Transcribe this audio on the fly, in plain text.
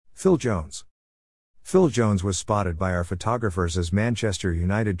Phil Jones. Phil Jones was spotted by our photographers as Manchester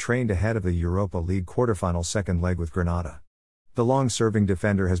United trained ahead of the Europa League quarter-final second leg with Granada. The long-serving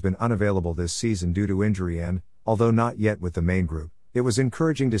defender has been unavailable this season due to injury and, although not yet with the main group, it was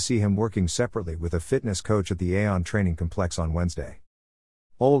encouraging to see him working separately with a fitness coach at the Aon training complex on Wednesday.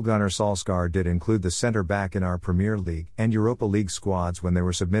 Ole Gunnar Solskjaer did include the centre-back in our Premier League and Europa League squads when they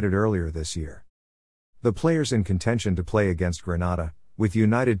were submitted earlier this year. The players in contention to play against Granada, with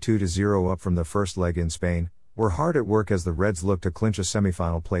United 2-0 up from the first leg in Spain, were hard at work as the Reds look to clinch a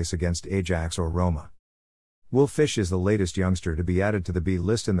semi-final place against Ajax or Roma. Will Fish is the latest youngster to be added to the B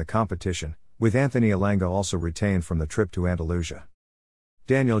list in the competition, with Anthony Elanga also retained from the trip to Andalusia.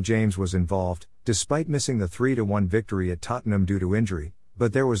 Daniel James was involved, despite missing the 3-1 victory at Tottenham due to injury,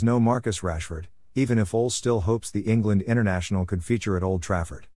 but there was no Marcus Rashford, even if Ole still hopes the England international could feature at Old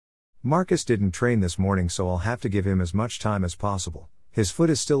Trafford. Marcus didn't train this morning, so I'll have to give him as much time as possible. His foot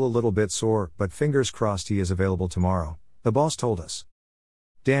is still a little bit sore, but fingers crossed he is available tomorrow, the boss told us.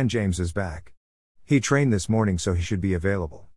 Dan James is back. He trained this morning, so he should be available.